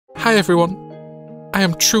Hi everyone. I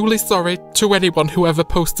am truly sorry to anyone who ever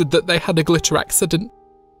posted that they had a glitter accident.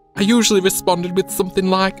 I usually responded with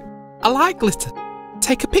something like, I like glitter.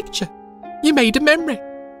 Take a picture. You made a memory.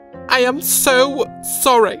 I am so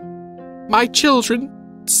sorry. My children,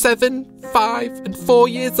 7, 5 and 4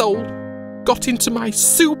 years old, got into my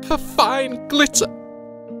super fine glitter.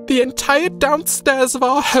 The entire downstairs of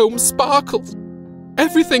our home sparkles.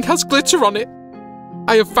 Everything has glitter on it.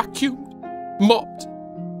 I have vacuumed, mopped,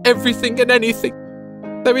 everything and anything.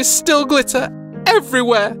 There is still glitter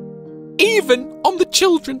everywhere, even on the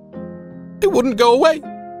children. It wouldn't go away.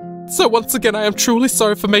 So once again, I am truly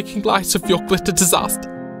sorry for making light of your glitter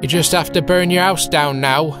disaster. You just have to burn your house down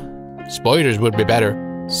now. Spiders would be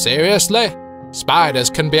better. Seriously? Spiders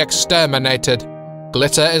can be exterminated.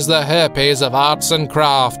 Glitter is the herpes of arts and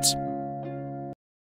crafts.